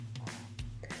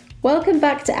Welcome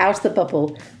back to Out of the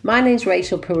Bubble. My name's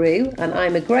Rachel Peru and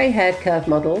I'm a grey-haired curve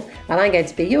model and I'm going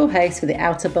to be your host for the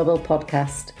Outer Bubble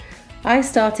podcast. I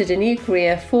started a new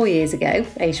career 4 years ago,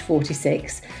 aged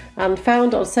 46, and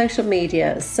found on social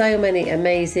media so many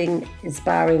amazing,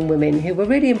 inspiring women who were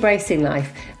really embracing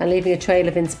life and leaving a trail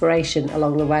of inspiration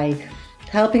along the way,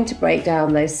 helping to break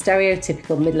down those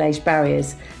stereotypical middle-aged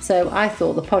barriers. So I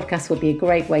thought the podcast would be a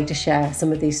great way to share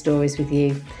some of these stories with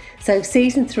you. So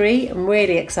season 3, I'm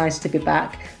really excited to be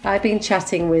back. I've been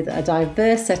chatting with a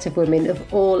diverse set of women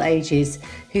of all ages,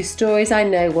 whose stories I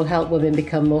know will help women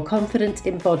become more confident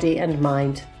in body and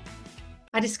mind.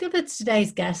 I discovered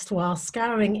today's guest while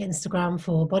scouring Instagram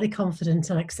for body confident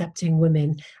and accepting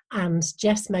women, and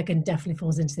Jess Megan definitely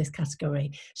falls into this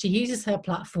category. She uses her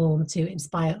platform to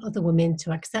inspire other women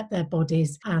to accept their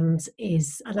bodies and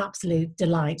is an absolute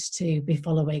delight to be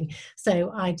following.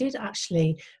 So I did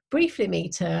actually briefly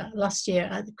meet her last year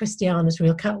at Christiana's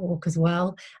Real Catwalk as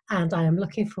well, and I am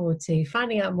looking forward to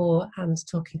finding out more and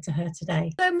talking to her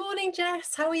today. So morning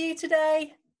Jess, how are you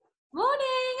today?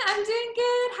 Morning, I'm doing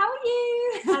good. How are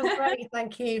you? I'm great,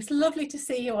 thank you. It's lovely to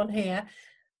see you on here.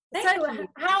 Thank you.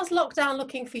 How's lockdown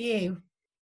looking for you?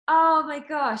 Oh my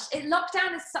gosh,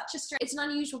 lockdown is it's an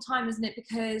unusual time, isn't it?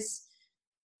 Because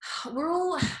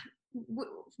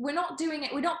we're not doing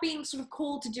it. We're not being sort of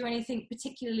called to do anything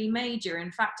particularly major. In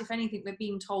fact, if anything, we're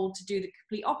being told to do the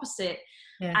complete opposite.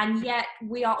 Yeah. And yet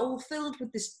we are all filled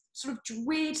with this sort of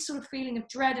weird sort of feeling of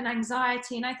dread and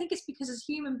anxiety. And I think it's because as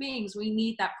human beings, we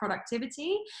need that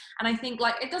productivity. And I think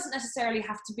it doesn't necessarily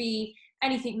have to be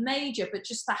anything major, but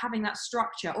just that having that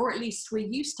structure, or at least we're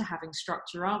used to having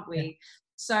structure, aren't we? Yeah.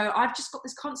 So I've just got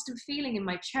this constant feeling in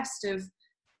my chest of,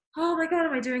 oh my God,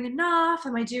 am I doing enough?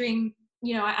 Am I doing,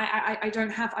 I don't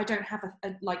have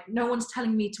no one's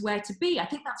telling me to where to be. I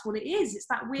think that's what it is. It's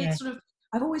that weird sort of,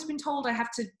 I've always been told I have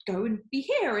to go and be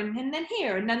here and then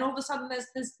here. And then all of a sudden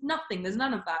there's nothing, there's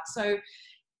none of that. So,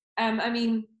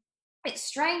 it's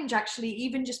strange actually,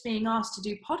 even just being asked to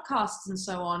do podcasts and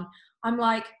so on. I'm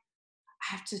like, I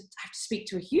have to speak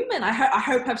to a human. I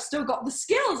hope I've still got the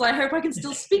skills. I hope I can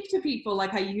still speak to people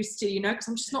like I used to, because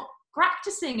I'm just not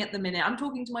practicing at the minute. I'm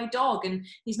talking to my dog and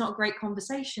he's not a great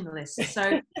conversationalist.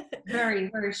 So very,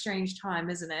 very strange time,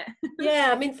 isn't it?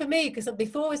 Yeah, for me, because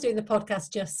before I was doing the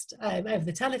podcast just over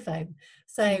the telephone.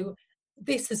 So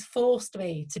this has forced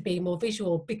me to be more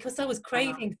visual because I was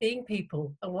craving seeing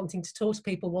people and wanting to talk to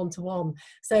people one-to-one.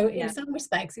 So in some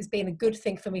respects, it's been a good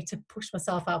thing for me to push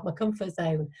myself out of my comfort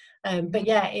zone. But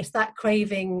yeah, it's that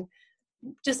craving,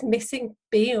 just missing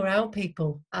being around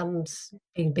people and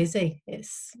being busy.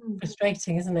 It's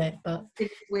frustrating, isn't it? But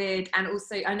it's weird. And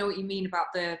also I know what you mean about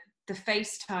the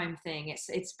FaceTime thing. It's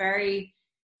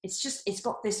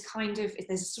got this kind of,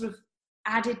 there's a sort of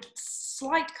added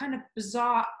slight kind of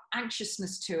bizarre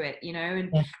anxiousness to it, and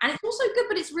it's also good,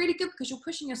 but it's really good because you're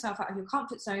pushing yourself out of your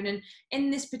comfort zone. And in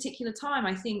this particular time,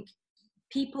 I think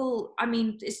people,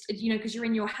 it's, because you're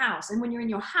in your house, and when you're in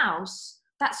your house,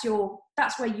 that's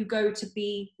where you go to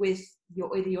be with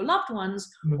either your loved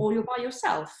ones or you're by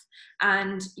yourself,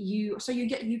 and you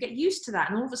get used to that.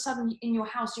 And all of a sudden in your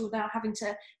house, you're now having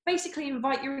to basically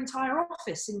invite your entire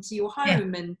office into your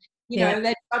home, and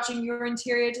they're judging your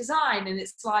interior design, and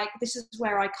it's like, this is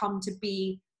where I come to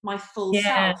be my full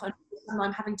self, and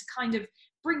I'm having to kind of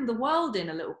bring the world in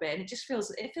a little bit, and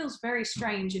it feels very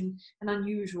strange and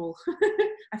unusual.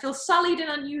 I feel sullied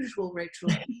and unusual, Rachel.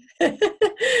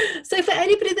 So for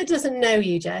anybody that doesn't know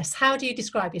you, Jess, how do you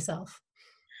describe yourself?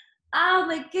 Oh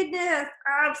my goodness,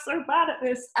 I'm so bad at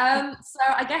this. So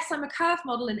I guess I'm a curve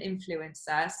model and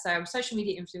influencer. So I'm a social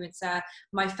media influencer.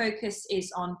 My focus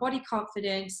is on body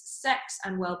confidence, sex,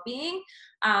 and well-being.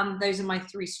 Those are my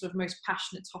 3 sort of most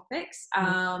passionate topics.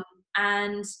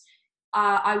 And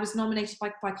I was nominated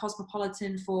by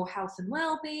Cosmopolitan for health and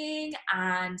well-being,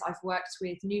 and I've worked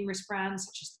with numerous brands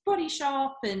such as The Body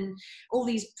Shop and all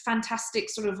these fantastic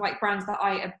sort of brands that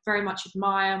I very much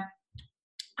admire.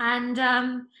 And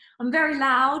I'm very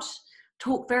loud,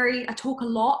 I talk a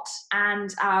lot,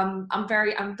 and I'm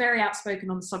very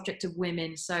outspoken on the subject of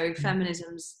women. So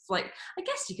feminism's I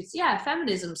guess you could say,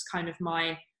 feminism's kind of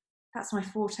that's my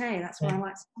forte. That's what I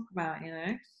like to talk about,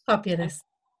 Fabulous.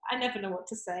 I never know what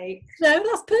to say. No,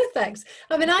 that's perfect.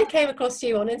 I came across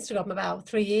you on Instagram about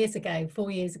 4 years ago,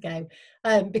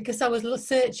 because I was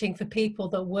searching for people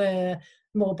that were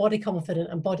more body confident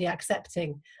and body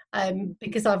accepting,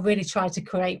 because I've really tried to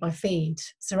create my feed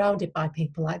surrounded by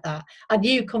people like that. And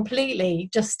you completely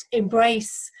just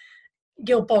embrace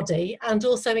your body and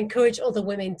also encourage other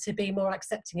women to be more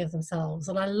accepting of themselves.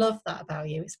 And I love that about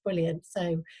you. It's brilliant.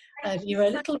 So you're a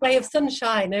little ray of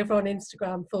sunshine over on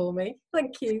Instagram for me.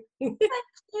 Thank you. Thank you.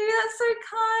 That's so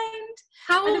kind.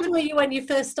 How old were you when you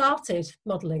first started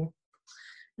modelling?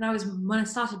 When I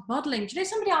started modelling, do you know,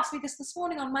 somebody asked me this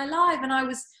morning on my live, and I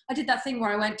did that thing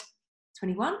where I went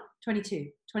 21, 22,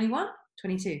 21,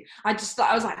 22. I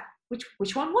was like,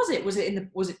 which one was it? Was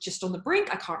it just on the brink?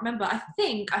 I can't remember. I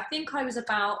think I was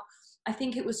about, I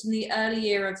think it was in the early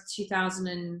year of 2000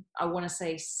 and I want to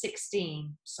say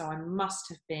 16. So I must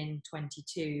have been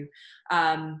 22.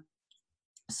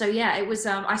 So yeah, it was,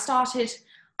 I started,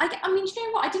 I mean, do you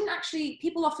know what? I didn't actually,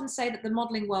 people often say that the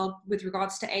modelling world with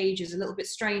regards to age is a little bit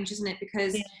strange, isn't it?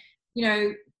 Because, you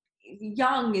know,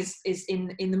 young is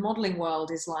in the modelling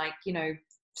world is like, you know,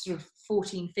 sort of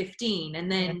 14, 15.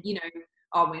 And then, you know,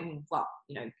 I mean, well,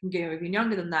 you know, you can go even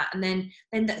younger than that. And then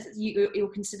you're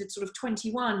considered sort of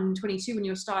 21, 22 when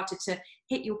you're started to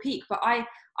hit your peak. But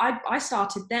I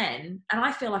started then, and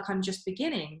I feel like I'm just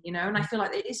beginning, you know, and I feel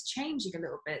like it is changing a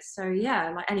little bit. So yeah,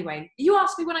 like, anyway, you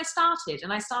asked me when I started,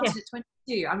 and I started at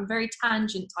 22. I'm a very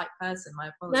tangent type person.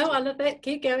 My apologies. No, I love it.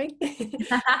 Keep going.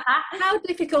 How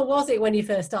difficult was it when you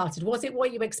first started? Was it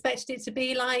what you expected it to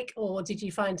be like, or did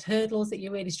you find hurdles that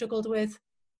you really struggled with?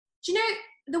 Do you know,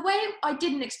 the way I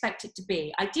didn't expect it to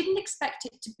be, I didn't expect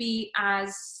it to be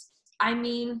as, I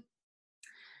mean,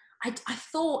 I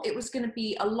thought it was going to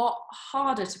be a lot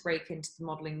harder to break into the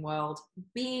modelling world,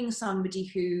 being somebody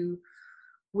who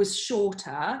was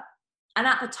shorter. And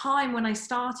at the time when I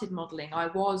started modelling, I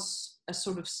was a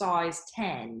sort of size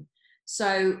 10.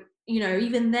 So, you know,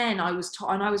 even then I was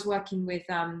and I was working with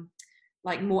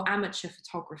like more amateur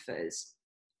photographers,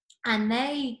 and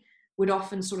they would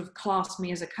often sort of class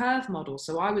me as a curve model.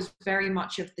 So I was very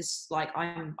much of this, like,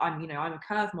 I'm a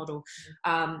curve model.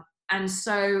 And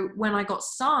so when I got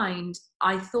signed,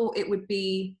 I thought it would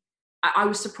be, I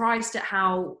was surprised at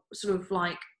how sort of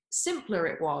like simpler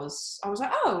it was. I was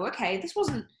like, oh, okay, this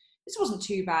wasn't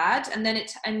too bad. And then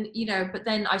you know, but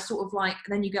then I sort of like,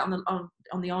 then you get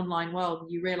on the online world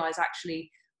and you realize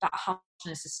actually that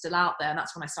harshness is still out there. And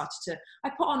that's when I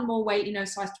put on more weight, you know,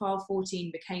 size 12,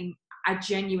 14, became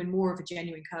more of a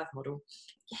genuine curve model.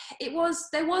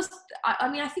 I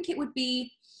mean, I think it would be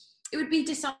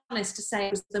dishonest to say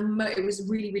it was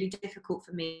really, really difficult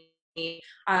for me.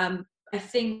 I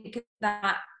think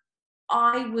that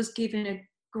I was given a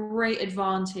great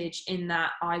advantage in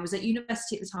that I was at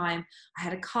university at the time. I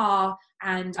had a car,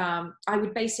 and I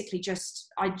would basically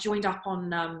I joined up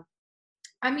on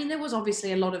I mean, there was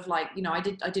obviously a lot of, like, you know, I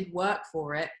did work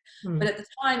for it, but at the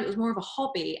time it was more of a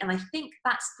hobby. And I think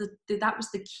that was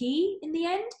the key in the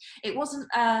end. It wasn't,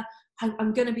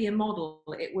 I'm going to be a model.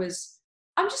 It was,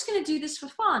 I'm just going to do this for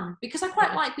fun, because I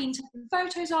quite like being taken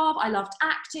photos of. I loved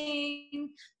acting.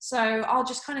 So I'll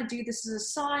just kind of do this as a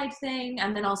side thing,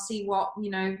 and then I'll see what, you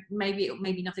know, maybe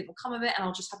nothing will come of it, and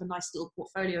I'll just have a nice little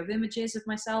portfolio of images of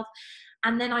myself.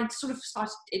 And then I sort of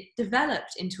it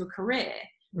developed into a career,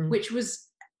 which was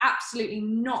absolutely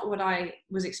not what I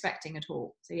was expecting at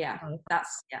all. So yeah,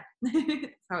 that's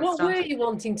what were you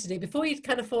wanting to do before you'd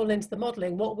kind of fall into the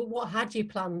modelling? What had you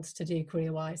planned to do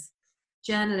career-wise?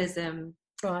 Journalism.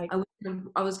 Right.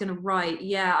 I was going to write.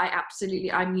 Yeah,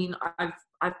 I mean,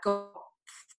 I've got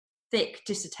thick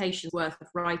dissertations worth of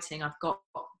writing. I've got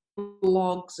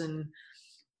blogs, and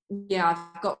yeah,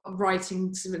 I've got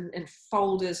writings and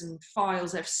folders and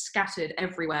files that are scattered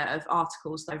everywhere of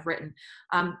articles that I've written.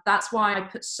 That's why I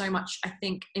put so much, I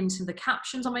think, into the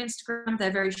captions on my Instagram. They're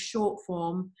very short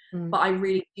form, but I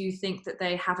really do think that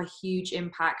they have a huge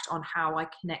impact on how I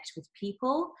connect with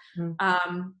people.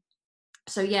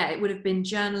 So yeah, it would have been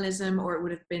journalism, or it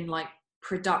would have been like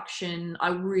production. I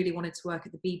really wanted to work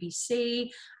at the BBC,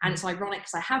 and it's ironic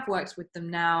because I have worked with them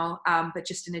now, but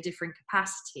just in a different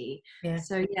capacity.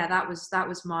 So yeah, that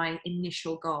was my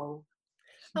initial goal.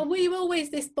 And were you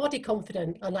always this body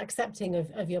confident and accepting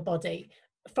of your body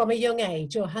from a young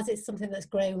age, or has it something that's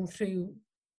grown through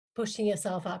pushing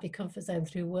yourself out of your comfort zone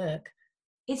through work?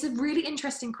 It's a really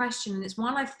interesting question, and it's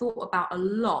one I've thought about a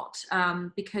lot,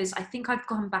 because I think I've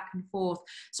gone back and forth.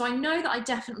 So I know that I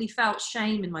definitely felt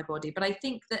shame in my body, but I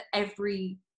think that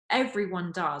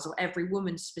everyone does, or every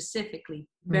woman specifically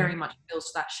very much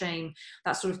feels that shame,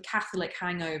 that sort of Catholic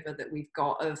hangover that we've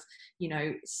got of, you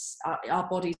know, our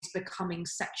bodies becoming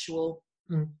sexual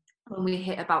when we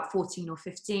hit about 14 or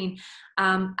 15.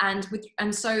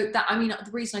 And so that, I mean,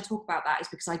 the reason I talk about that is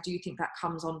because I do think that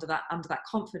comes under that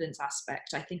confidence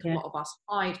aspect. I think a lot of us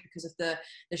hide because of the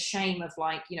shame of,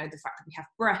 like, you know, the fact that we have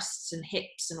breasts and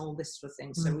hips and all this sort of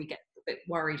thing. So we get a bit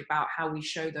worried about how we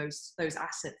show those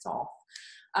assets off.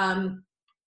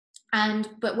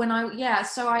 But when I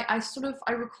sort of,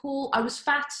 I recall I was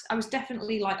fat. I was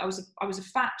definitely like, I was a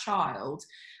fat child.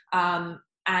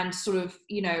 And sort of,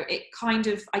 it kind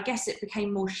of, I guess it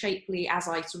became more shapely as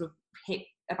I sort of hit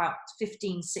about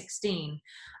 15, 16.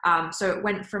 So it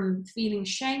went from feeling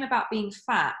shame about being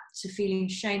fat to feeling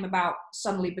shame about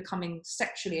suddenly becoming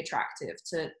sexually attractive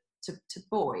to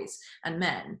boys and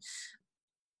men.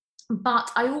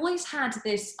 But I always had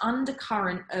this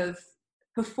undercurrent of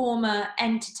performer,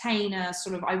 entertainer,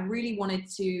 sort of, I really wanted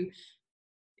to,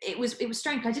 it was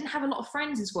strange. I didn't have a lot of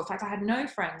friends in school. In fact, I had no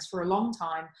friends for a long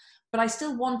time, but I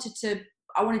still wanted to,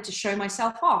 I wanted to show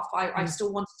myself off. I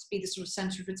still wanted to be the sort of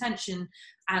center of attention,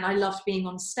 and I loved being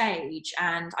on stage,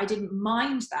 and I didn't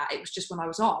mind that. It was just when I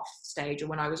was off stage or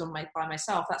when I was by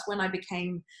myself, that's when I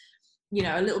became,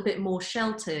 a little bit more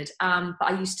sheltered. But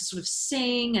I used to sort of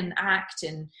sing and act,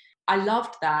 and I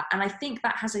loved that. And I think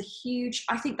that plays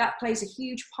a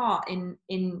huge part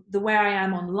in the way I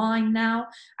am online now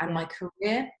and my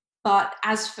career. But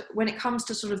when it comes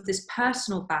to sort of this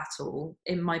personal battle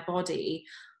in my body,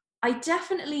 I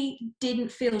definitely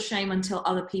didn't feel shame until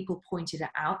other people pointed it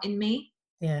out in me.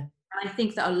 Yeah. And I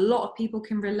think that a lot of people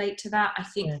can relate to that. I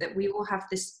think that we all have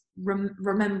this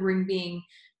remembering being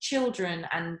children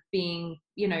and being,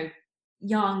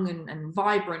 young and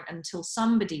vibrant until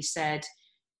somebody said,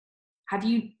 have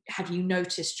you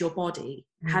noticed your body?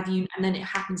 And then it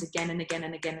happens again and again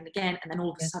and again and again. And then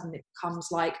all of a sudden it becomes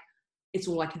like, it's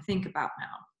all I can think about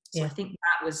now. So I think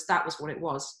that was what it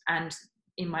was. And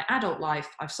in my adult life,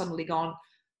 I've suddenly gone,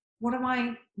 what am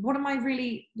I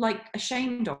really like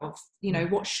ashamed of?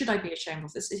 What should I be ashamed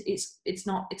of? It's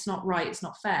not right. It's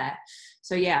not fair.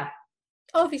 So yeah.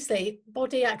 Obviously,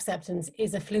 body acceptance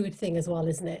is a fluid thing as well,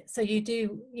 isn't it? So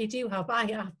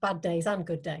I have bad days and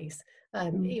good days.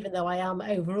 Even though I am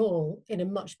overall in a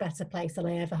much better place than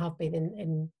I ever have been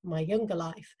in my younger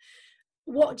life.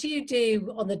 What do you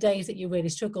do on the days that you really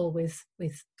struggle with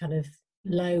kind of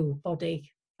low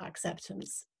body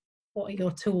acceptance? What are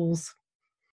your tools?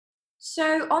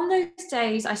 So on those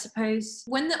days, I suppose,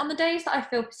 on the days that I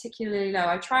feel particularly low,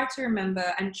 I try to remember,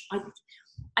 and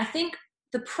I think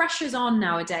the pressure's on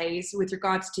nowadays with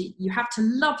regards to, you have to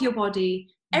love your body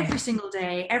every single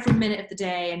day, every minute of the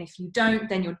day, and if you don't,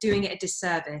 then you're doing it a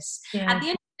disservice. At the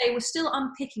end of the day, we're still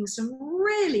unpicking some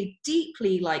really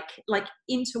deeply like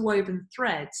interwoven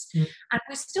threads, and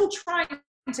we're still trying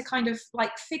to kind of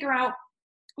like figure out,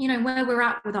 where we're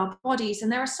at with our bodies.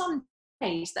 And there are some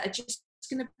days that are just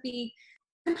going to be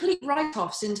complete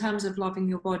write-offs in terms of loving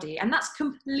your body, and that's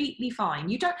completely fine.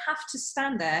 You don't have to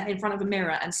stand there in front of a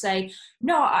mirror and say,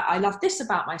 no, I love this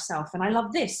about myself, and I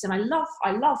love this, and I love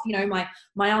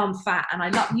my arm fat, and I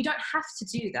love. You don't have to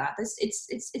do that.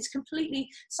 It's completely.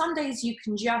 Some days you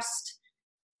can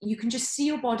just see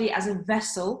your body as a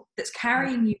vessel that's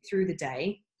carrying you through the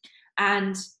day,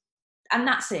 and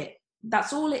that's it.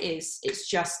 That's all it is. It's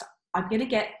just, I'm going to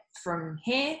get from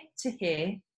here to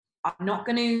here. I'm not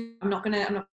going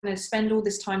to spend all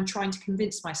this time trying to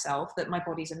convince myself that my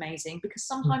body's amazing, because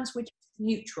sometimes we're just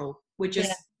neutral. We're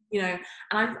just, and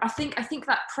I think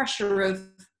that pressure of,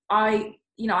 I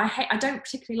don't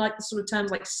particularly like the sort of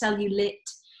terms like cellulite,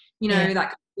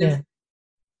 that kind of,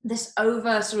 this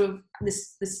over sort of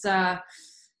this, I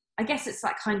guess it's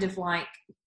that kind of like,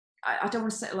 I don't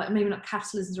want to say, like, maybe not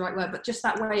capitalism is the right word, but just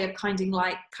that way of kind of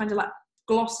like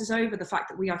glosses over the fact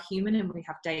that we are human and we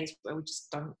have days where we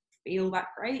just don't feel that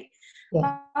great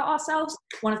about ourselves.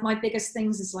 One of my biggest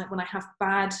things is like when I have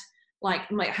bad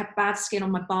skin on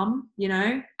my bum,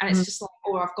 and it's just like,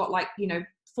 or I've got like,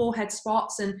 forehead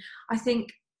spots, and I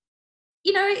think,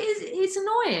 it's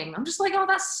annoying. I'm just like, oh,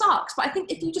 that sucks. But I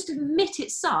think if you just admit it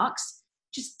sucks,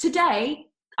 just today,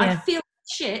 I feel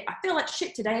like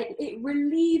shit today, it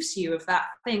relieves you of that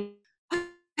thing.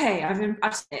 Okay,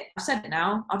 I've said it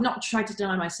now. I've not tried to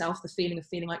deny myself the feeling of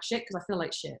feeling like shit, because I feel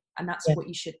like shit, and that's what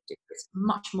you should do. It's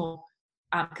much more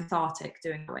cathartic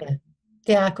doing it.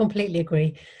 Yeah, I completely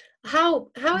agree. How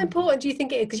important do you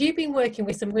think it is? Because you've been working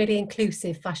with some really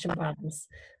inclusive fashion brands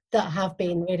that have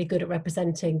been really good at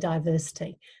representing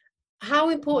diversity. How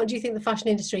important do you think the fashion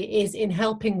industry is in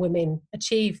helping women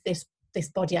achieve this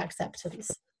body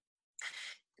acceptance?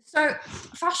 So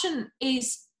fashion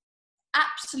is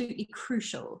absolutely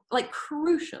crucial,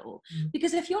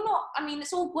 because if you're not,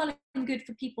 it's all well and good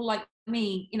for people like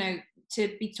me,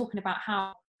 to be talking about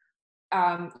how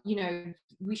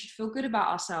we should feel good about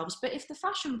ourselves, but if the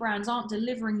fashion brands aren't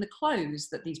delivering the clothes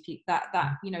that these people that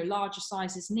larger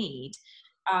sizes need,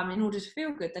 in order to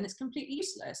feel good, then it's completely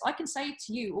useless. I can say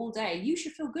to you all day, you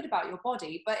should feel good about your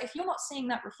body, but if you're not seeing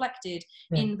that reflected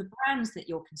in the brands that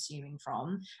you're consuming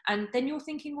from, and then you're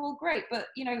thinking, well, great, but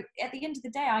you know, at the end of the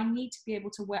day, I want to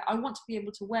be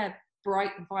able to wear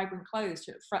bright and vibrant clothes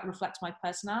to reflect my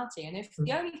personality. And if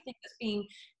the only thing that's being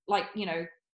like, you know,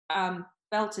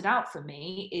 belted out for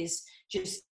me is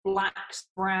just blacks,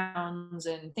 browns,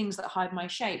 and things that hide my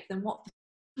shape, then what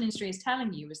the industry is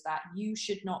telling you is that you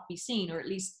should not be seen, or at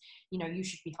least, you know, you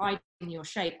should be hiding your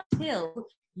shape until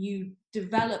you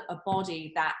develop a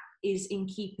body that is in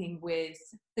keeping with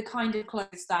the kind of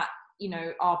clothes that, you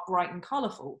know, are bright and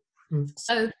colorful.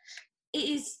 So it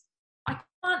is,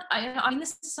 I mean,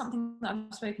 this is something that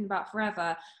I've spoken about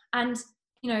forever, and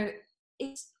you know,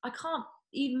 I can't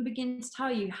even begin to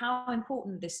tell you how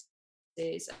important this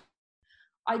is.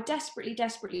 I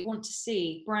desperately want to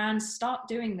see brands start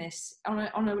doing this on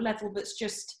a level that's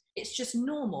it's just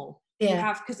normal. You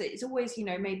have, because it's always, you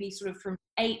know, maybe sort of from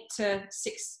 8 to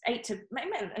 6, 8 to,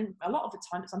 and a lot of the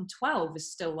time it's 12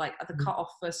 is still like the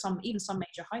cutoff for some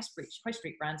major high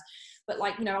street brands. But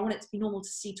like, you know, I want it to be normal to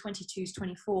see 22s,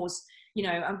 24s, you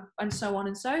know, and so on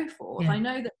and so forth. I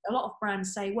know that a lot of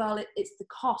brands say, well, it's the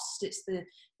cost, it's the,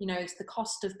 you know, it's the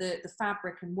cost of the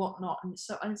fabric and whatnot, and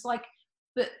it's like,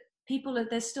 but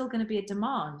there's still going to be a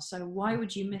demand. So why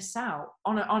would you miss out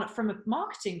on it from a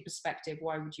marketing perspective?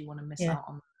 Why would you want to miss out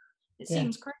on that? It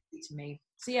seems crazy to me.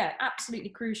 So yeah, absolutely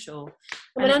crucial.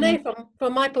 I mean, I know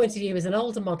from my point of view as an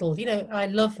older model, you know, I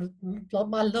love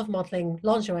modelling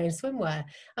lingerie and swimwear,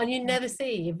 and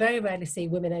you very rarely see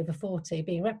women over 40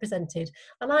 being represented.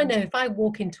 And I know if I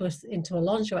walk into a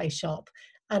lingerie shop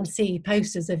and see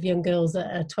posters of young girls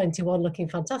that are 21 looking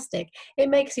fantastic, it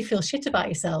makes you feel shit about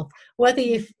yourself, whether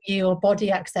you're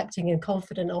body accepting and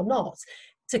confident or not.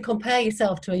 To compare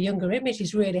yourself to a younger image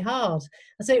is really hard.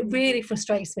 And so it really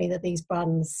frustrates me that these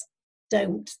brands they're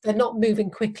not moving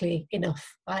quickly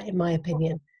enough, in my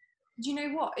opinion. Do you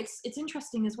know what? It's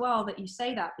interesting as well that you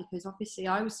say that, because obviously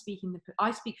I speak from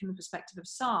the perspective of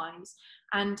size,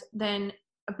 and then,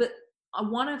 but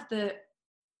one of the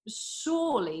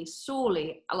sorely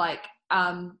like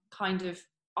kind of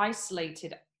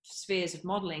isolated spheres of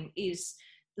modeling is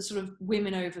the sort of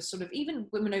women over even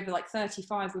women over like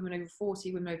 35, women over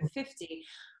 40, women over 50,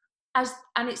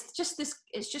 and it's just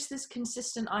this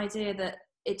consistent idea that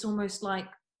it's almost like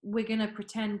we're going to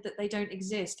pretend that they don't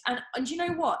exist. And you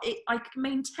know what, I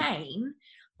maintain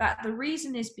that the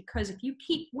reason is because if you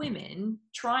keep women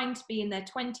trying to be in their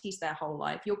 20s their whole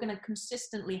life, you're going to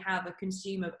consistently have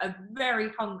a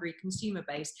very hungry consumer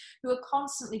base who are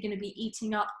constantly going to be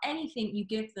eating up anything you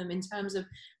give them in terms of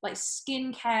like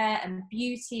skincare and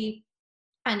beauty.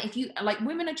 And if you like,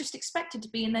 women are just expected to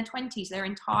be in their 20s their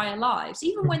entire lives,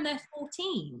 even when they're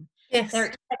 14. They're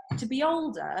expected to be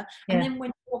older. And then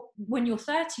when you're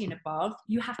 30 and above,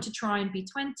 you have to try and be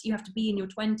 20. You have to be in your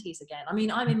 20s again. I mean,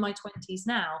 I'm in my 20s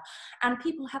now, and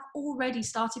people have already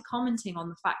started commenting on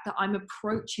the fact that I'm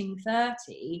approaching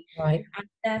 30. Right.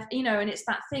 And you know, and it's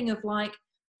that thing of like,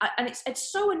 and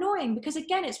it's so annoying, because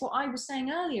again, it's what I was saying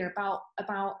earlier about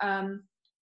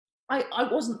I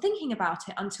wasn't thinking about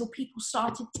it until people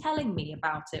started telling me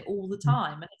about it all the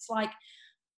time. And it's like,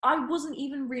 I wasn't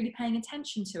even really paying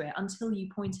attention to it until you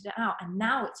pointed it out. And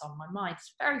now it's on my mind.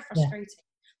 It's very frustrating.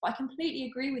 But I completely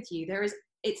agree with you.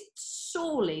 It's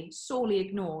sorely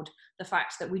ignored, the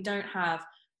fact that we don't have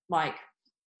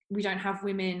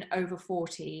women over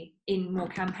 40 in more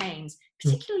campaigns,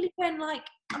 particularly when, like,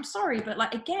 I'm sorry, but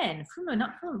like, again, from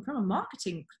a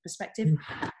marketing perspective,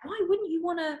 why wouldn't you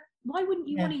want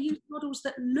to use models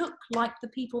that look like the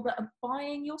people that are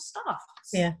buying your stuff?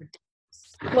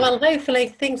 Well, hopefully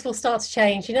things will start to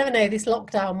change. You never know, this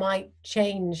lockdown might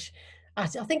change. I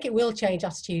think it will change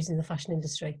attitudes in the fashion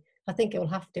industry. I think it will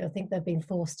have to. I think they've been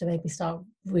forced to maybe start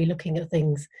re-looking at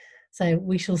things. So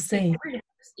we shall see.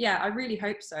 I really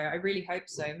hope so.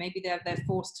 Maybe they're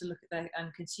forced to look at their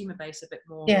consumer base a bit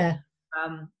more.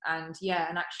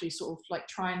 And actually sort of like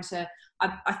trying to.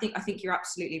 I think you're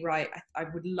absolutely right. I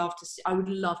would love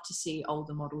to see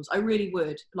older models. I really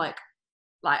would.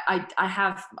 I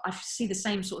see the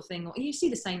same sort of thing, or you see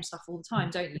the same stuff all the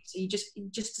time, don't you? So you just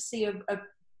to see a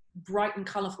bright and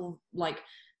colourful, like,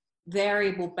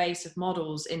 variable base of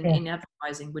models in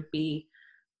advertising would be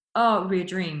a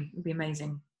dream. It would be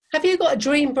amazing. Have you got a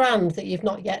dream brand that you've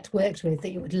not yet worked with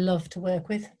that you would love to work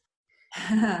with?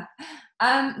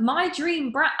 My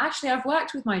dream brand, actually, I've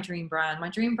worked with my dream brand. My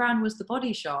dream brand was The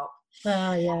Body Shop.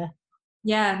 Oh,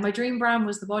 yeah, my dream brand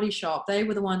was The Body Shop. They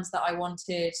were the ones that I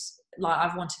wanted. Like,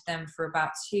 I've wanted them for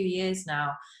about 2 years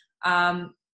now.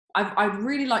 I'd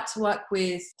really like to work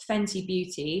with Fenty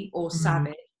Beauty or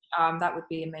Savage. That would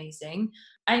be amazing.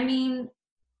 I mean,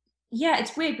 yeah,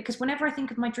 it's weird because whenever I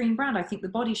think of my dream brand, I think The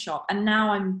Body Shop, and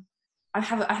now I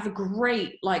have a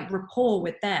great like rapport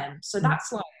with them. So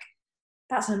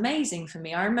that's amazing for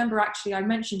me. I remember actually I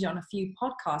mentioned it on a few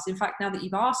podcasts. In fact, now that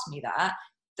you've asked me that,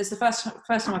 that's the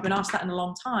first time I've been asked that in a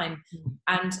long time.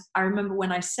 And I remember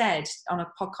when I said on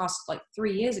a podcast like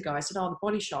 3 years ago, I said, oh, The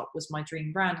Body Shop was my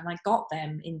dream brand. And I got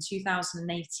them in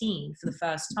 2018 for the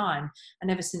first time. And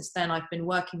ever since then, I've been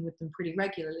working with them pretty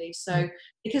regularly. So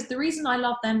because the reason I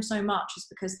love them so much is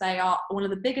because they are one of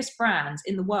the biggest brands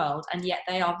in the world. And yet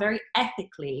they are very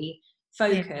ethically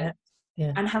focused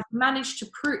and have managed to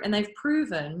prove, and they've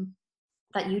proven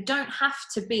that you don't have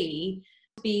to be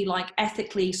like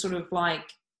ethically sort of like,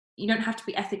 you don't have to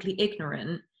be ethically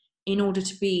ignorant in order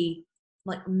to be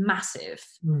like massive.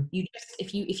 You just,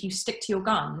 if you stick to your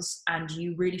guns and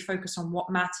you really focus on what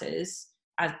matters,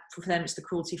 as for them it's the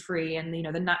cruelty free and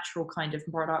the natural kind of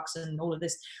products and all of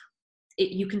this,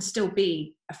 you can still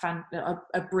be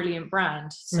a brilliant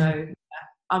brand. So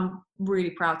I'm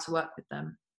really proud to work with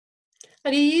them.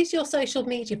 And you use your social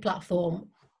media platform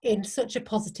in such a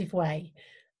positive way.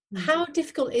 How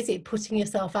difficult is it putting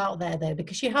yourself out there though?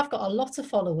 Because you have got a lot of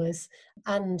followers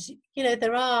and,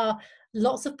 there are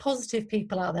lots of positive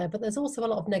people out there, but there's also a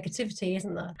lot of negativity,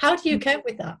 isn't there? How do you cope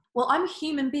with that? Well, I'm a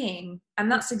human being, and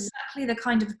that's exactly the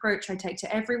kind of approach I take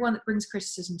to everyone that brings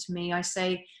criticism to me. I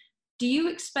say, do you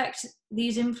expect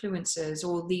these influencers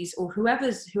or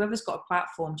whoever's got a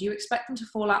platform, do you expect them to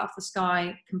fall out of the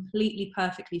sky completely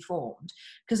perfectly formed?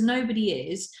 Because nobody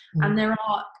is. And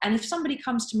and if somebody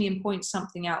comes to me and points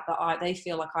something out that they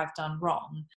feel like I've done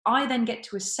wrong, I then get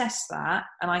to assess that.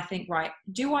 And I think, right,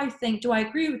 do I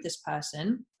agree with this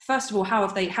person? First of all, how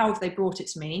have they brought it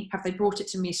to me? Have they brought it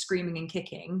to me screaming and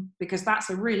kicking? Because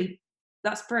that's very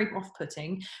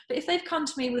off-putting. But if they've come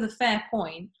to me with a fair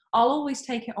point, I'll always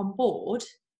take it on board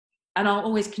and I'll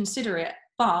always consider it,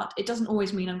 but it doesn't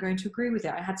always mean I'm going to agree with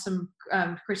it. I had some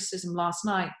criticism last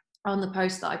night on the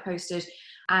post that I posted,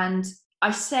 and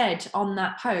I said on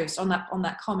that post, on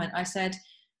that comment, I said,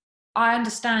 I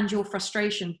understand your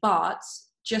frustration, but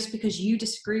just because you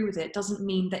disagree with it doesn't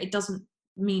mean that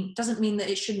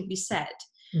it shouldn't be said.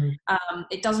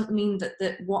 It doesn't mean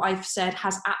that what I've said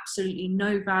has absolutely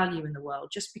no value in the world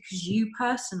just because you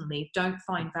personally don't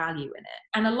find value in it.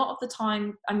 And a lot of the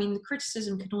time, I mean, the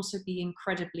criticism can also be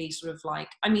incredibly sort of like,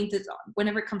 I mean,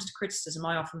 whenever it comes to criticism,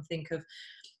 I often think of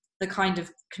the kind of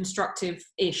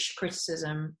constructive-ish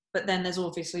criticism, but then there's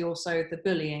obviously also the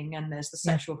bullying and there's the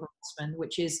sexual harassment,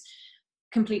 which is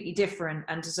completely different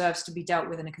and deserves to be dealt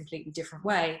with in a completely different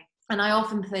way. And I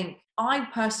often think, I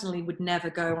personally would never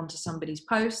go onto somebody's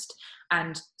post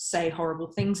and say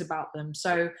horrible things about them.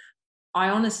 So I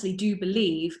honestly do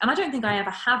believe, and I don't think I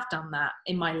ever have done that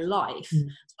in my life.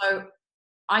 So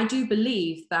I do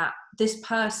believe that this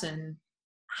person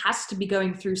has to be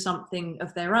going through something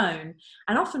of their own.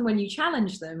 And often when you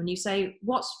challenge them and you say,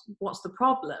 what's the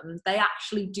problem? They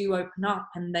actually do open up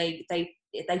and they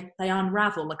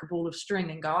unravel like a ball of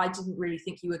string and go, I didn't really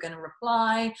think you were going to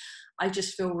reply. I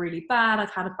just feel really bad.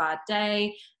 I've had a bad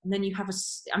day. And then you have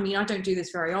I don't do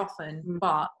this very often,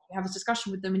 but you have a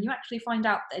discussion with them and you actually find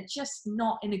out they're just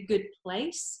not in a good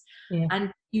place.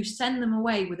 And you send them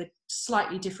away with a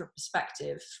slightly different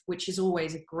perspective, which is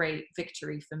always a great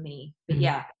victory for me. But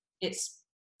it's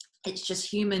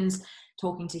just humans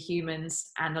talking to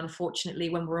humans, and unfortunately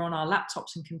when we're on our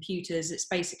laptops and computers, it's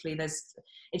basically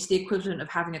it's the equivalent of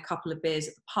having a couple of beers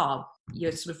at the pub.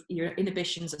 Your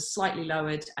inhibitions are slightly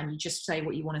lowered and you just say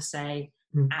what you want to say,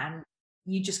 and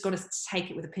you just got to take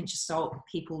it with a pinch of salt.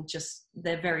 People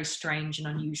they're very strange and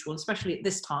unusual, especially at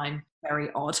this time.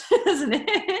 Very odd, isn't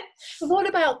it? But what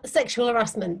about sexual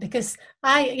harassment? Because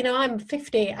I'm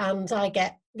 50 and I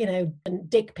get,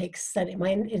 dick pics sent in my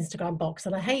Instagram box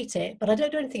and I hate it, but I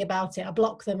don't do anything about it. I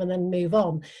block them and then move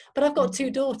on. But I've got two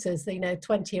daughters,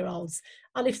 20-year-olds.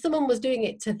 And if someone was doing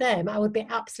it to them, I would be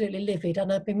absolutely livid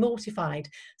and I'd be mortified.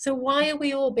 So why are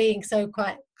we all being so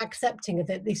quite accepting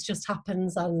of it? This just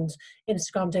happens and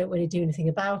Instagram don't really do anything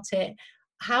about it.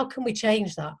 How can we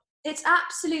change that? It's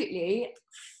absolutely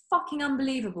fucking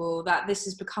unbelievable that this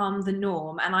has become the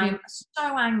norm, and I am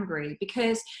so angry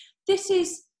because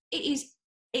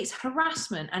it's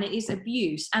harassment and it is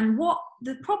abuse. And what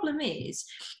the problem is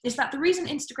that the reason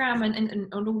Instagram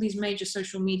and all these major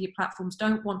social media platforms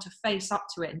don't want to face up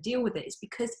to it and deal with it is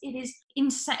because it is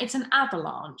insane. It's an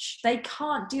avalanche. They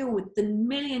can't deal with the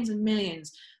millions and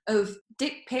millions of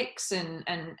dick pics and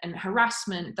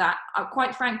harassment that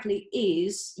quite frankly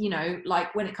is,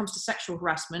 like when it comes to sexual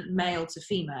harassment, male to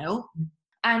female,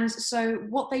 And so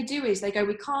what they do is they go,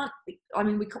 we can't,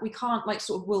 like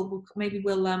sort of, we'll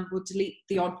delete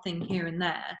the odd thing here and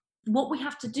there. What we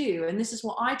have to do, and this is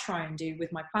what I try and do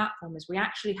with my platform, is we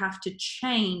actually have to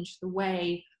change the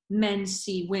way men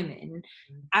see women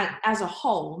as a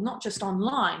whole, not just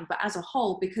online, but as a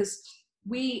whole, because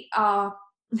we are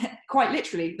quite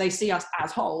literally, they see us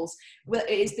as wholes.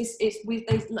 They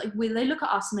look at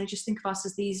us and they just think of us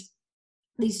as these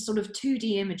sort of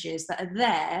 2D images that are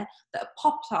there, that are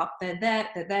popped up. They're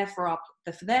there for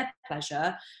their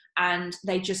pleasure, and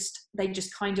they just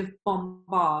kind of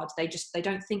bombard. They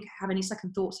don't have any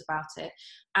second thoughts about it.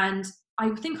 And I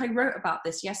think I wrote about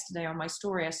this yesterday on my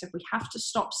story. I said we have to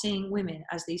stop seeing women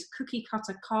as these cookie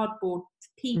cutter cardboard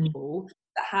people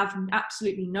that have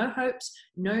absolutely no hopes,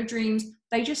 no dreams.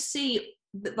 They just see,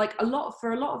 like,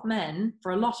 for a lot of men,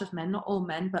 not all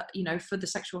men, but for the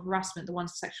sexual harassment, the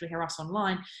ones sexually harassed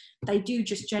online, they do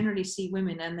just generally see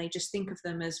women and they just think of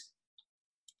them as,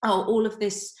 oh, all of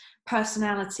this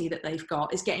personality that they've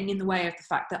got is getting in the way of the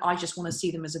fact that I just want to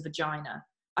see them as a vagina.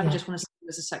 I just want to see them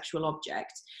as a sexual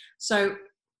object. So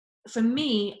for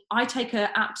me, I take a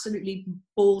absolutely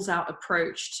balls out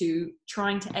approach to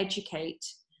trying to educate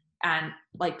and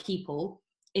like people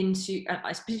into,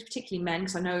 particularly men,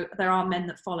 because I know there are men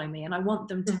that follow me, and I want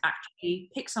them to actually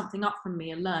pick something up from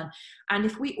me and learn. And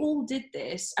if we all did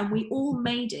this and we all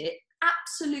made it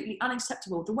absolutely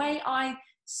unacceptable, the way I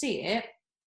see it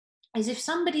is, if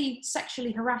somebody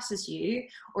sexually harasses you,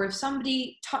 or if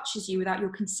somebody touches you without your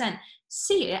consent,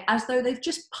 see it as though they've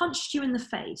just punched you in the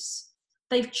face.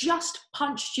 They've just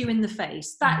punched you in the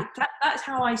face. That's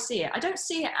how I see it. I don't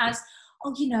see it as,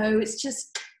 oh, it's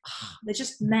just, they're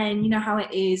just men, how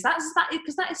it is.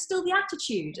 Because that is still the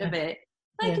attitude of it.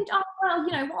 They can, oh, well,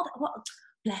 what,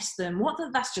 bless them.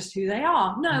 That's just who they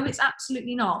are. No, it's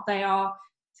absolutely not. They are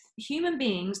human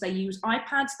beings. They use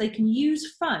iPads, they can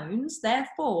use phones,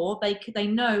 therefore they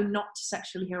know not to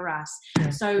sexually harass.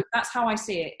 So that's how I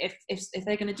see it. If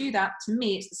they're going to do that, to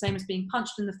me it's the same as being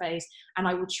punched in the face, and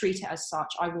I will treat it as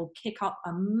such. I will kick up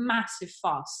a massive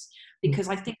fuss, because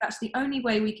I think that's the only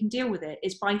way we can deal with it,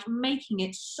 is by making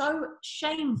it so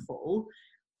shameful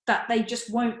that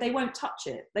they won't touch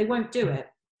it, they won't do it.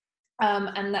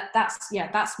 And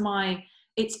that's my,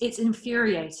 it's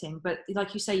infuriating. But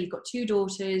like you say, you've got 2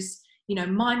 daughters,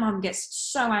 my mum gets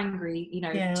so angry,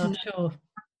 to know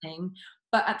something.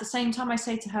 But at the same time, I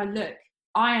say to her, look,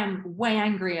 I am way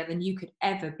angrier than you could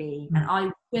ever be. And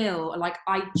I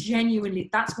genuinely,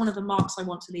 that's one of the marks I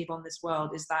want to leave on this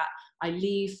world, is that I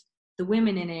leave the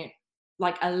women in it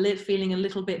feeling a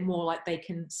little bit more like they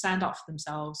can stand up for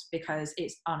themselves, because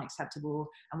it's unacceptable.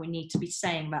 And we need to be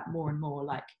saying that more and more,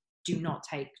 like, do not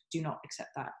accept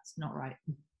that. It's not right.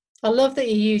 I love that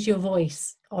you use your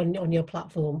voice on your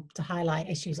platform to highlight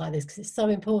issues like this, because it's so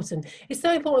important. It's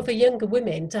so important for younger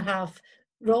women to have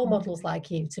role models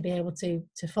like you to be able to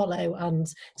follow and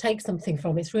take something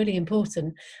from. It's really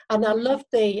important. And I love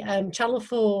the Channel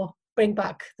 4 Bring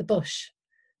Back the Bush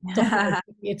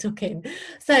you took in.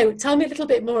 So tell me a little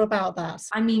bit more about that.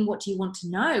 I mean, what do you want to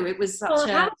know? It was such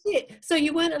so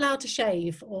you weren't allowed to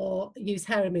shave or use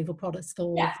hair removal products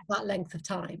for that length of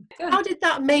time. Good. How did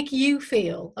that make you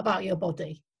feel about your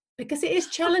body? Because it is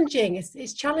challenging.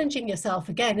 It's challenging yourself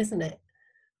again, isn't it?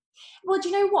 Well, do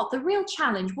you know what? The real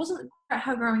challenge wasn't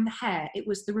her growing the hair. It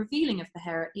was the revealing of the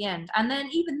hair at the end. And then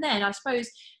even then, I suppose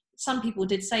some people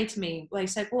did say to me, they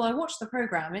said, well, I watched the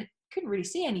programme. It couldn't really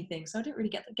see anything, so I didn't really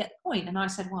get the point. And I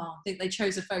said, well, I think they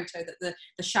chose a photo that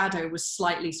the shadow was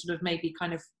slightly sort of maybe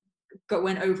kind of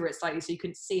went over it slightly, so you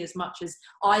couldn't see as much as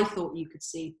I thought you could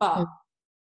see. But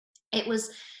it was,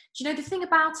 do you know, the thing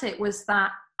about it was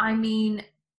that, I mean,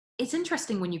 it's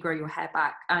interesting when you grow your hair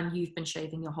back and you've been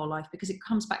shaving your whole life, because it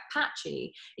comes back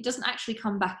patchy. It doesn't actually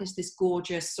come back as this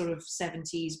gorgeous sort of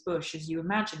 70s bush as you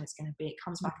imagine it's going to be. It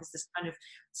comes back as this kind of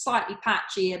slightly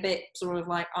patchy, a bit sort of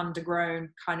like undergrown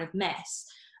kind of mess.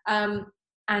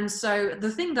 And so the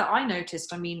thing that I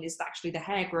noticed, I mean, is actually the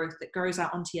hair growth that grows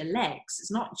out onto your legs.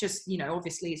 It's not just,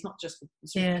 obviously it's not just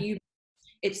pubic.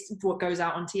 It's what goes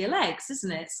out onto your legs,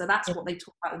 isn't it? So that's what they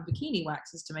talk about in bikini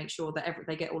waxes, to make sure that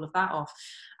they get all of that off.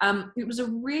 It was a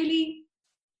really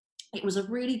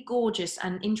gorgeous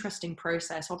and interesting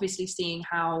process. Obviously, seeing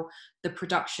how the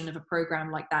production of a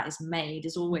program like that is made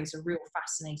is always a real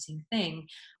fascinating thing.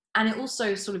 And it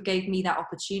also sort of gave me that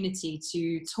opportunity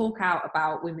to talk out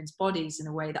about women's bodies in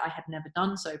a way that I had never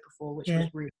done so before, which was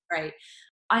really great.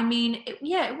 I mean,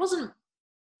 it wasn't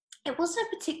a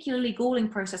particularly galling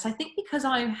process. I think because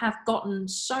I have gotten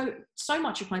so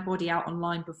much of my body out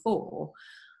online before,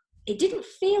 it didn't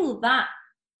feel that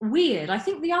weird. I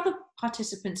think the other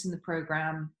participants in the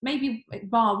program, maybe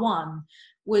bar one,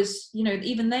 was, you know,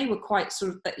 even they were quite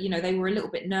sort of, you know, they were a little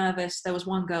bit nervous. There was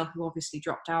one girl who obviously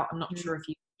dropped out. I'm not sure if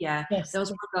you, yeah, Yes. there was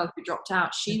one girl who dropped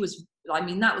out. She was, I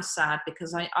mean, that was sad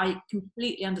because I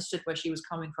completely understood where she was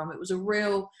coming from. It was a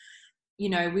real, you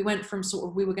know, we went from sort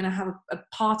of, we were going to have a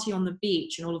party on the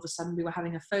beach, and all of a sudden we were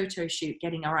having a photo shoot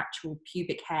getting our actual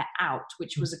pubic hair out,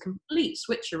 which was a complete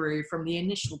switcheroo from the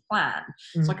initial plan.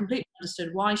 So I completely understood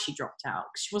why she dropped out,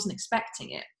 because she wasn't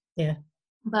expecting it. Yeah.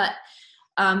 But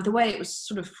the way it was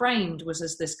sort of framed was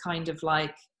as this kind of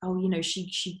like, oh, you know,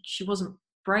 she wasn't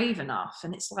brave enough.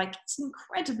 And it's like, it's an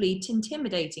incredibly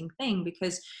intimidating thing,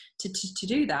 because to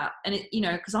do that, and it, you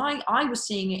know, because I was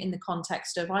seeing it in the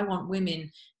context of, I want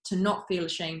women to not feel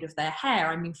ashamed of their hair.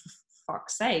 I mean, for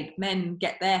fuck's sake, men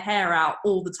get their hair out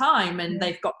all the time, and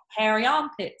they've got hairy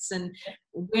armpits, and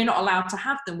we're not allowed to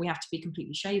have them. We have to be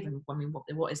completely shaven. I mean,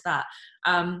 what is that?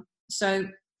 So,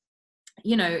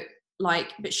 you know,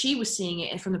 like, but she was seeing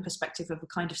it from the perspective of a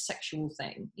kind of sexual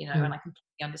thing, you know, and I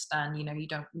completely understand, you know, you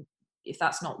don't, if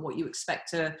that's not what you expect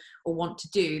to or want to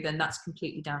do, then that's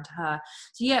completely down to her.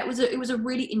 So yeah, it was a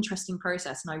really interesting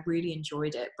process, and I really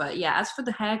enjoyed it. But yeah, as for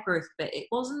the hair growth bit, it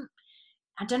wasn't,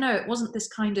 I don't know, it wasn't this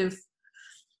kind of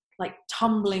like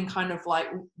tumbling kind of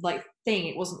like thing.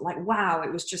 It wasn't like, wow,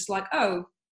 it was just like, oh,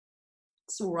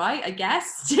 it's all right, I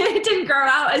guess. It didn't grow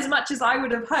out as much as I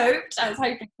would have hoped. I was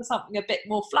hoping for something a bit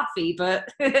more fluffy, but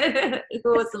it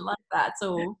wasn't like that at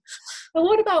all. But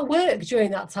what about work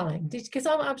during that time? Because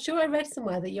I'm sure I read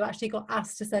somewhere that you actually got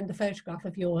asked to send a photograph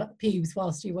of your pubes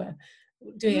whilst you were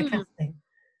doing a casting.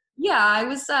 Yeah, I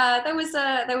was. There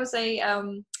was a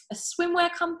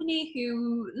swimwear company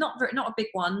who, not a big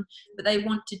one, but they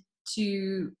wanted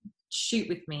to shoot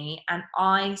with me, and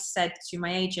I said to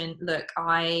my agent, look,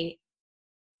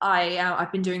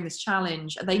 I've been doing this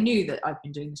challenge. They knew that I've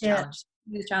been doing this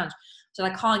challenge. So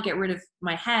I can't get rid of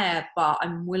my hair, but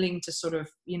I'm willing to sort of,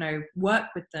 you know, work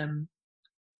with them.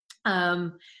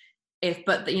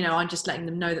 But you know, I'm just letting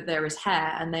them know that there is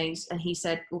hair. And he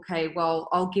said, okay, well,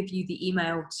 I'll give you the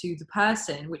email to the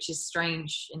person, which is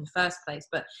strange in the first place.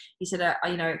 But he said,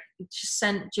 you know,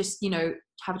 just, you know,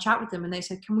 have a chat with them. And they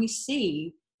said, can we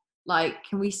see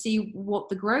what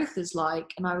the growth is like?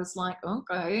 And I was like,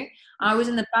 okay. I was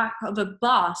in the back of a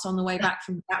bus on the way back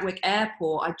from Gatwick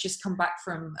Airport. I'd just come back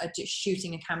from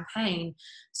shooting a campaign.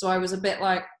 So I was a bit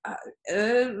like,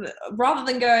 rather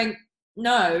than going,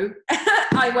 no,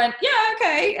 I went, yeah,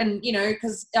 okay. And, you know,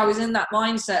 because I was in that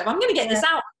mindset of, I'm going to get this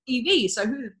out on TV. So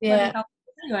who the hell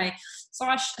anyway? So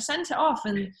I sent it off,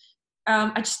 and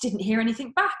I just didn't hear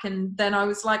anything back. And then I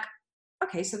was like,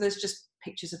 okay, so there's just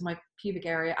pictures of my pubic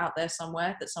area out there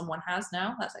somewhere that someone has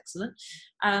now. That's excellent.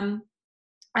 And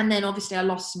then obviously I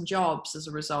lost some jobs as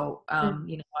a result.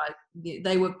 You know,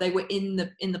 they were in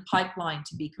the pipeline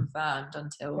to be confirmed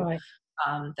until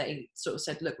they sort of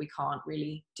said, look, we can't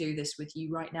really do this with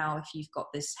you right now if you've got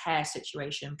this hair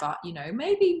situation, but you know,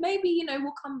 maybe you know,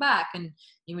 we'll come back. And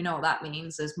you know what that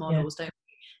means as models, don't we?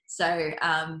 So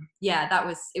yeah, that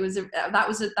was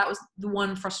the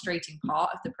one frustrating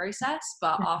part of the process.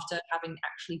 But after having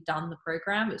actually done the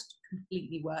program, it was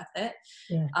completely worth it.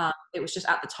 It was just,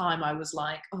 at the time I was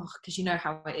like, oh, because you know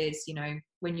how it is, you know,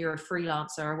 when you're a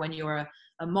freelancer or when you're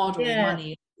a model,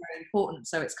 money is very important.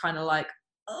 So it's kind of like,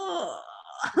 oh.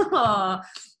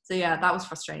 So yeah, that was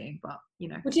frustrating. But you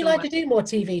know, would you like to do more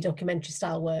TV documentary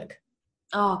style work?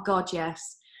 Oh God,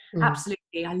 yes.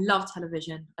 Absolutely. I love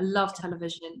television. I love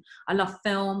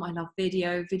film. I love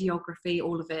videography,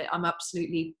 all of it. I'm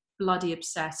absolutely bloody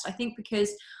obsessed. I think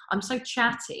because I'm so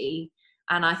chatty,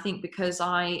 and I think because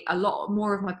a lot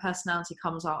more of my personality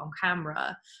comes out on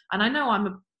camera, and I know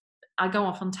I go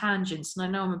off on tangents, and I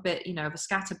know I'm a bit, you know, of a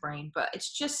scatterbrain, but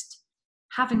it's just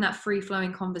having that free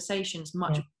flowing conversations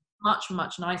much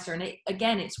nicer. And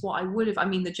it's what I would have, I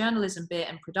mean, the journalism bit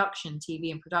and production,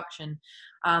 TV and production.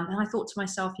 And I thought to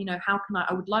myself, you know, how can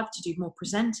I would love to do more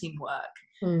presenting work.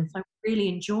 So I really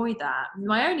enjoy that.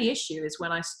 My only issue is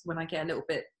when I get a little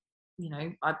bit, you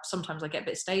know, sometimes I get a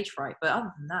bit stage fright, but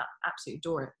other than that, absolutely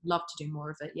adore it. Love to do more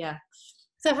of it. Yeah.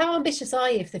 So how ambitious are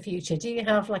you for the future? Do you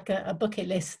have like a bucket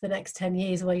list for the next 10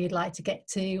 years where you'd like to get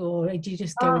to, or do you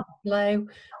just go with the flow?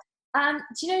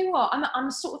 Do you know what? I'm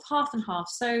sort of half and half.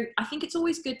 So I think it's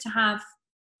always good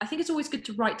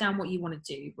to write down what you want to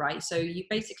do, right? So you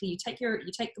basically take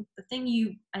the thing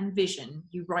you envision,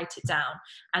 you write it down,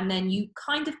 and then you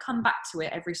kind of come back to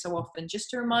it every so often just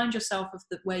to remind yourself of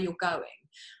where you're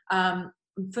going.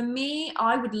 For me,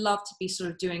 I would love to be sort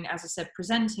of doing, as I said,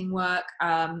 presenting work,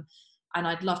 and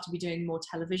I'd love to be doing more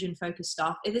television focused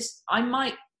stuff.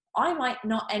 I might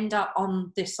not end up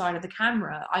on this side of the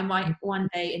camera. I might one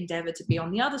day endeavor to be on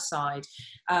the other side,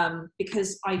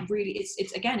 because I really,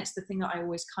 it's again, it's the thing that I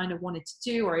always kind of wanted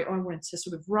to do, or I wanted to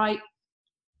sort of write.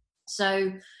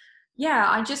 So yeah,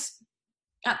 I just,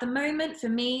 at the moment, for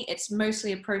me, it's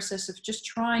mostly a process of just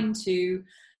trying to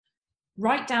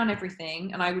write down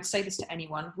everything. And I would say this to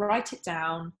anyone: write it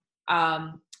down.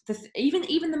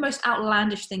 Even the most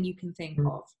outlandish thing you can think of.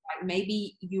 Like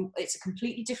maybe it's a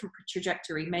completely different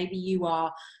trajectory. Maybe you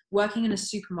are working in a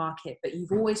supermarket, but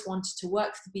you've always wanted to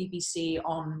work for the BBC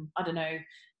on, I don't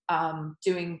know,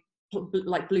 doing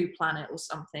like Blue Planet or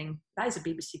something. That is a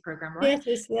BBC program, right?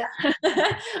 Yes, yeah.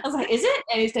 I was like, is it?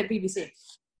 It is the BBC.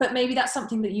 But maybe that's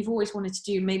something that you've always wanted to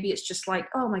do. Maybe it's just like,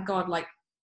 oh my God, like,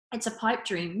 it's a pipe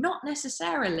dream. Not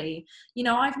necessarily. You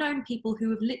know, I've known people who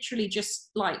have literally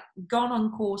just like gone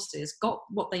on courses, got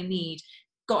what they need,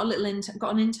 got an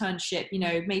internship, you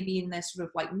know, maybe in their sort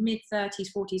of like mid-30s,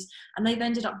 40s, and they've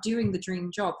ended up doing the dream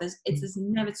job. It's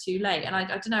never too late. And I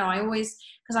don't know, I always,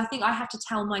 because I think I have to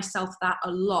tell myself that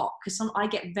a lot, because I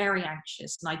get very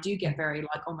anxious, and I do get very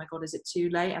like, oh my God, is it too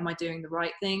late? Am I doing the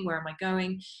right thing? Where am I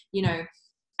going? You know,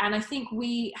 and I think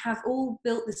we have all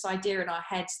built this idea in our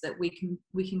heads that we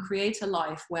can create a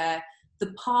life where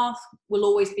the path will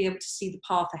always be able to see the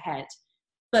path ahead.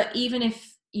 But even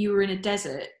if you were in a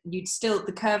desert,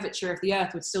 the curvature of the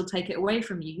earth would still take it away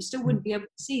from you. You still wouldn't be able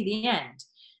to see the end.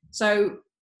 So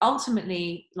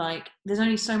ultimately, like, there's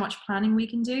only so much planning we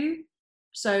can do.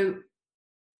 So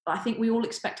I think we all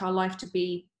expect our life to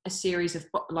be a series of,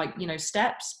 like, you know,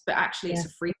 steps, but actually it's a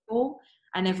free fall.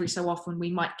 And every so often we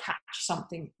might catch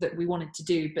something that we wanted to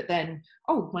do, but then,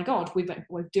 oh my God,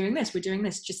 we're doing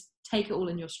this. Just take it all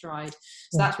in your stride.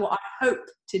 So that's what I hope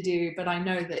to do. But I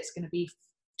know that it's going to be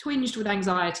twinged with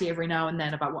anxiety every now and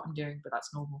then about what I'm doing, but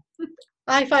that's normal.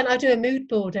 I find I do a mood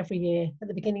board every year. At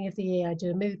the beginning of the year, I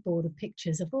do a mood board of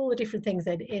pictures of all the different things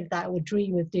that I would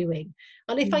dream of doing.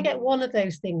 And if I get one of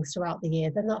those things throughout the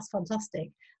year, then that's fantastic.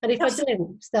 And if I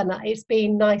don't, then it's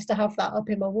been nice to have that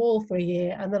up in my wall for a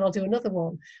year, and then I'll do another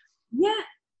one.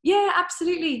 Yeah,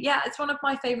 absolutely. Yeah, it's one of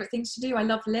my favorite things to do. I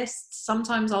love lists.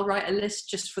 Sometimes I'll write a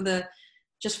list just for the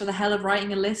hell of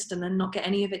writing a list and then not get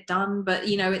any of it done. But,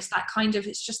 you know, it's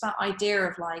just that idea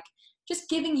of like, just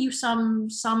giving you some,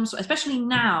 especially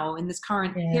now in this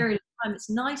current period of time, it's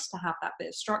nice to have that bit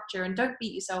of structure. And don't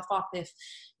beat yourself up if,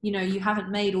 you know, you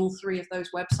haven't made all 3 of those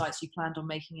websites you planned on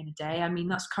making in a day. I mean,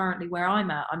 that's currently where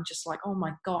I'm at. I'm just like, oh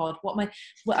my God,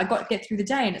 I got to get through the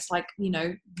day. And it's like, you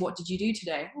know, what did you do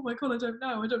today? Oh my God, I don't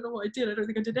know what I did. I don't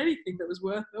think I did anything that was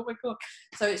worth it. Oh my God.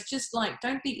 So it's just like,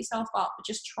 don't beat yourself up, but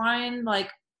just try and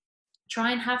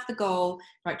have the goal,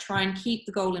 like try and keep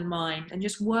the goal in mind, and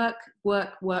just work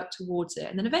towards it.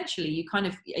 And then eventually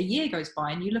a year goes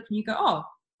by and you look and you go, oh,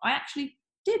 I actually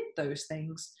did those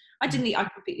things. I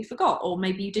completely forgot. Or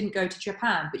maybe you didn't go to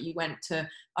Japan, but you went to,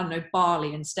 I don't know,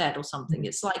 Bali instead or something.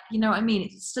 It's like, you know what I mean?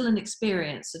 It's still an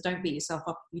experience. So don't beat yourself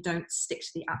up if you don't stick to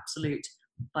the absolute,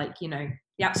 like, you know,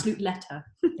 the absolute letter.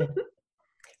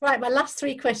 Right, my last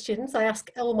 3 questions I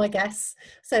ask all my guests.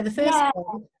 So the first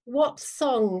one, what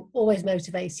song always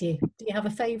motivates you? Do you have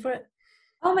a favourite?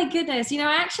 Oh my goodness. You know,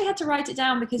 I actually had to write it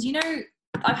down because, you know,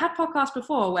 I've had podcasts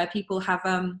before where people have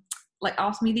like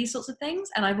asked me these sorts of things,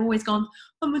 and I've always gone,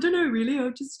 I don't know really, I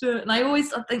just and I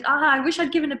always think, I wish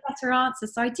I'd given a better answer.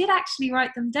 So I did actually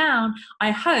write them down.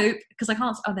 I hope, because I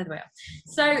can't, there they are.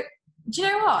 So do you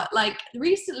know what? Like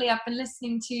recently I've been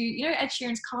listening to, you know, Ed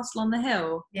Sheeran's Castle on the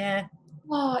Hill. Yeah.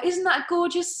 Oh, isn't that a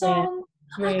gorgeous song?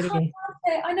 Yeah, really. I can't help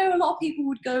it. I know a lot of people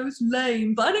would go, it's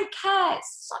lame, but I don't care.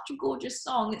 It's such a gorgeous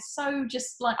song. It's so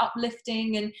just like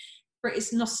uplifting, and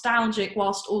it's nostalgic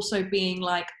whilst also being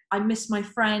like, I miss my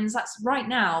friends. That's right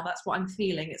now, that's what I'm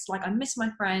feeling. It's like, I miss my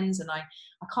friends and I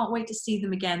can't wait to see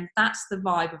them again. That's the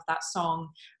vibe of that song.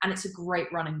 And it's a great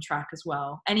running track as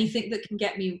well. Anything that can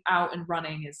get me out and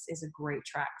running is a great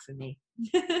track for me.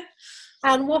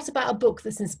 And what about a book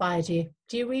that's inspired you?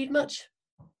 Do you read much?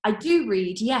 I do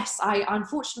read, yes.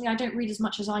 Unfortunately I don't read as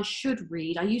much as I should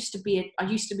read. I used to be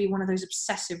one of those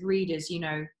obsessive readers. You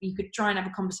know, you could try and have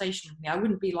a conversation with me, I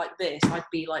wouldn't be like this, I'd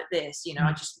be like this. You know,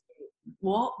 I just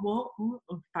what oh,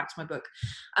 back to my book.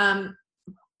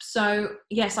 So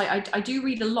yes, I do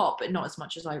read a lot, but not as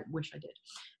much as I wish I did.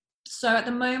 So at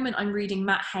the moment I'm reading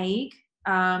Matt Haig,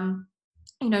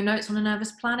 you know, Notes on a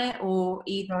Nervous Planet, or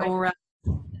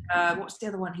what's the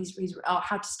other one? He's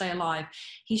How to Stay Alive.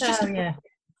 He's just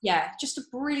just a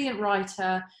brilliant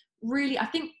writer. Really, I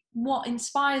think what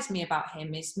inspires me about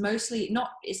him is mostly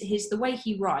the way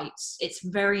he writes. It's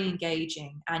very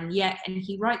engaging, and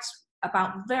he writes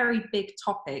about very big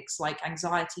topics like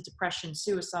anxiety, depression,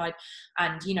 suicide,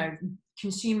 and, you know,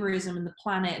 consumerism and the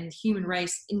planet and the human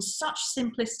race in such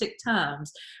simplistic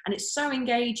terms. And it's so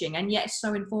engaging, and yet it's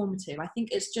so informative. I think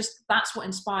it's just, that's what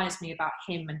inspires me about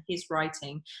him and his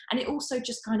writing. And it also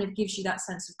just kind of gives you that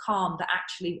sense of calm that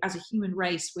actually, as a human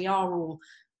race, we are all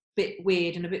a bit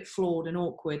weird and a bit flawed and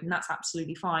awkward, and that's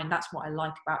absolutely fine. That's what I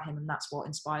like about him, and that's what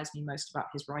inspires me most about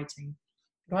his writing.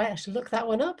 Right, I should look that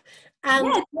one up. And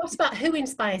Yeah. what about who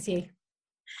inspires you?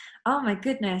 Oh my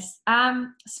goodness.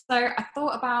 So I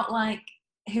thought about like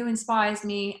who inspires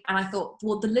me, and I thought,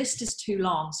 well, the list is too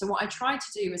long. So what I tried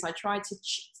to do is I tried to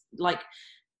like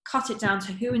cut it down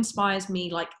to who inspires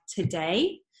me like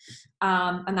today.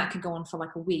 And that could go on for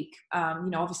like a week. You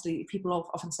know, obviously people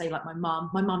often say like my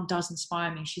mum does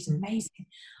inspire me. She's amazing.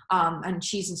 And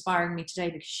she's inspiring me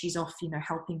today because she's off, you know,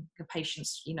 helping the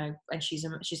patients, you know, and she's a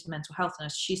mental health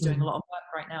nurse. She's doing a lot of work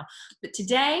right now. But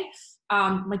today,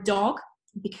 my dog,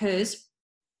 because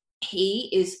he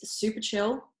is super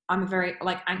chill. I'm a very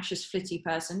like anxious, flitty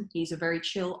person. He's a very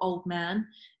chill old man,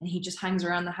 and he just hangs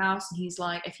around the house. And he's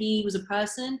like, if he was a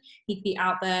person, he'd be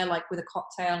out there like with a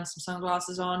cocktail and some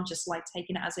sunglasses on, just like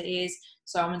taking it as it is.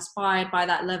 So I'm inspired by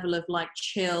that level of like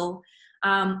chill.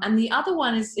 And the other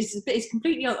one is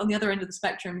completely on the other end of the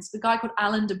spectrum. It's the guy called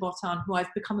Alain de Botton, who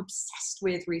I've become obsessed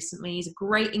with recently. He's a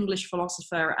great English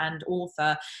philosopher and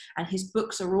author, and his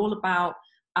books are all about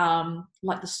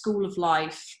like the school of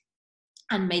life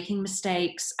and making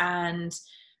mistakes, and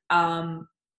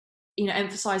you know,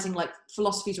 emphasizing like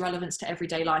philosophy's relevance to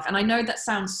everyday life. And I know that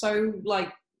sounds so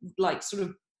like sort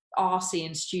of arsey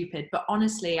and stupid, but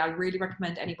honestly, I really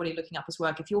recommend anybody looking up his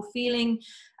work. If you're feeling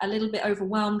a little bit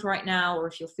overwhelmed right now, or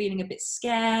if you're feeling a bit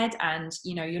scared and,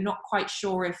 you know, you're not quite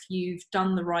sure if you've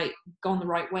gone the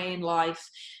right way in life,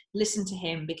 listen to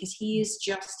him, because he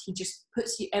just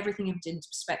puts everything into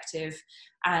perspective,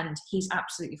 and he's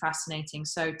absolutely fascinating.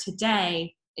 So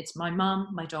today it's my mum,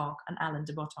 my dog, and Alain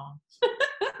de Botton.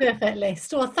 Perfect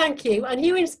list. Well, thank you. And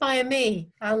you inspire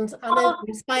me, and I know you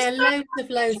inspire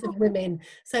loads of women.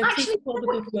 So keep up all the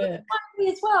good work.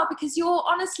 Me as well, because you're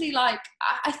honestly like,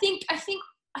 I think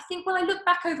when I look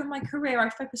back over my career, I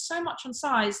focus so much on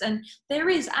size, and there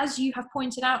is, as you have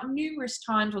pointed out numerous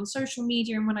times on social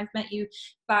media and when I've met you,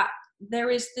 that there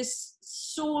is this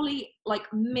sorely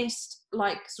like missed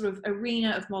like sort of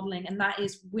arena of modeling, and that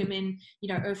is women,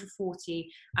 you know, over 40,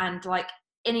 and like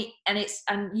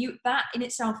that in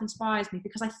itself inspires me,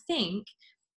 because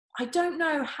I don't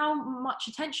know how much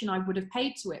attention I would have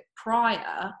paid to it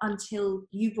prior until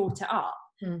you brought it up.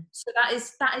 So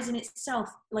that is in itself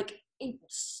like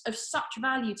of such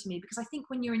value to me, because I think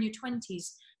when you're in your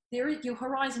 20s, your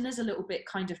horizon is a little bit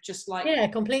kind of just like, yeah,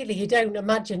 completely. You don't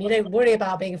worry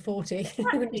about being 40.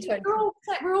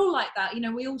 We're all like that, you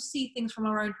know. We all see things from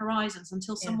our own horizons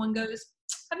until someone goes,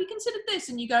 have you considered this?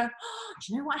 And you go, oh,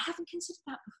 do you know what, I haven't considered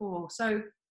that before. So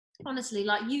honestly,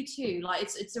 like you too, like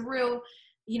it's a real,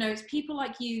 you know, it's people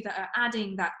like you that are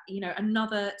adding that, you know,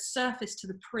 another surface to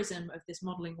the prism of this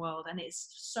modeling world, and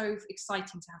it's so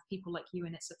exciting to have people like you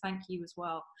in it. So thank you as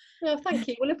well. No, thank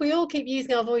you. Well, if we all keep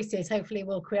using our voices, hopefully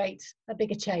we'll create a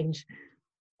bigger change.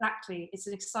 Exactly. It's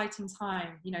an exciting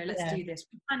time, you know. Let's do this.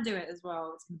 We can do it as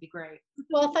well. It's going to be great.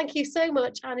 Well, thank you so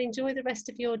much, and enjoy the rest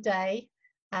of your day,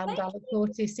 and I look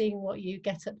forward to seeing what you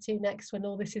get up to next when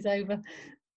all this is over.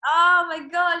 Oh my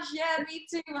gosh, yeah, me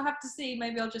too. I'll have to see.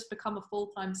 Maybe I'll just become a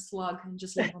full-time slug and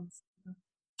just live on.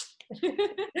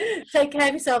 Take care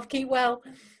of yourself. Keep well.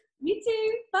 You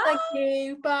too. Bye. Thank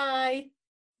you. Bye.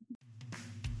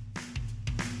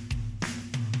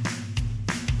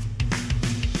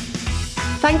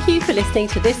 Thank you for listening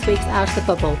to this week's Out of the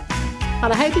Bubble,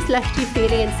 and I hope it's left you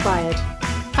feeling inspired.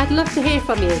 I'd love to hear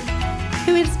from you.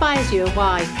 Who inspires you and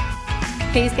why?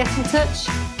 Please get in touch.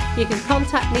 You can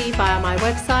contact me via my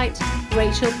website,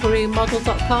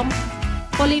 rachelperumodel.com,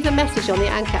 or leave a message on the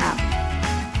Anchor app.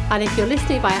 And if you're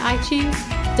listening via iTunes,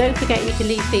 don't forget you can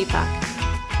leave feedback.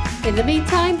 In the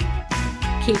meantime,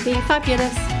 keep being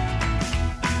fabulous.